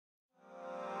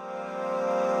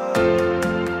Hi,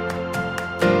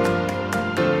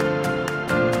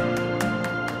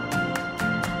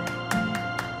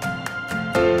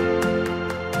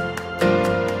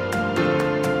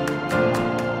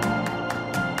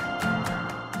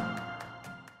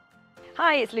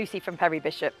 it's Lucy from Perry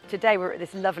Bishop. Today we're at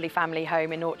this lovely family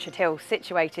home in Orchard Hill,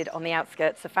 situated on the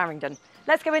outskirts of Faringdon.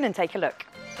 Let's go in and take a look.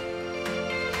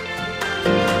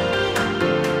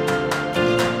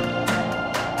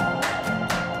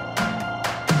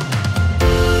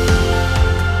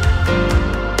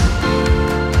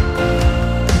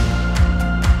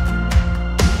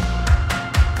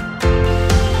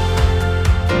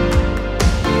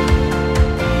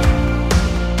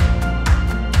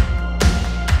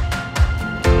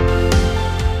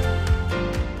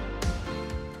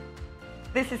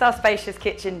 This is our spacious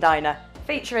kitchen diner,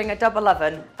 featuring a double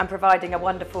oven and providing a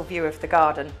wonderful view of the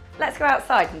garden. Let's go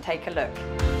outside and take a look.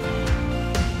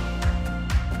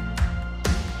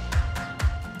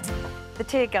 The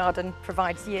tier garden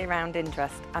provides year-round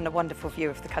interest and a wonderful view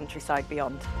of the countryside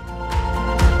beyond.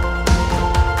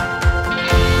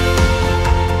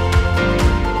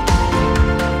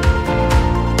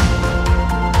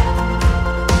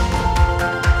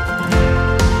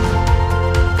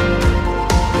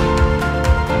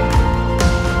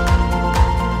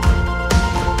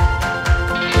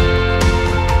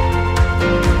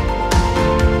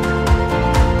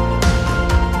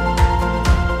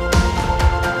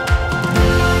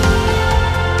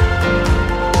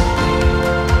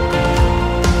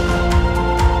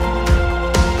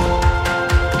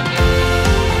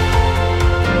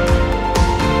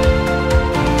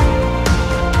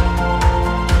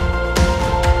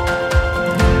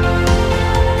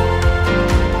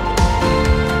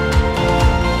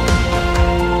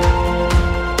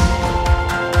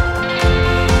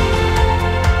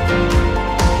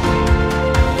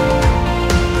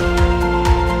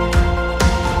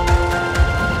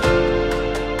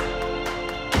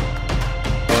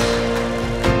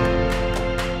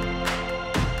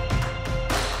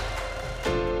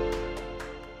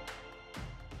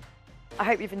 I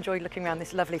hope you've enjoyed looking around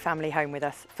this lovely family home with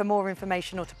us. For more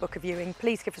information or to book a viewing,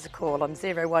 please give us a call on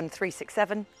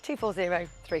 01367 240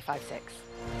 356.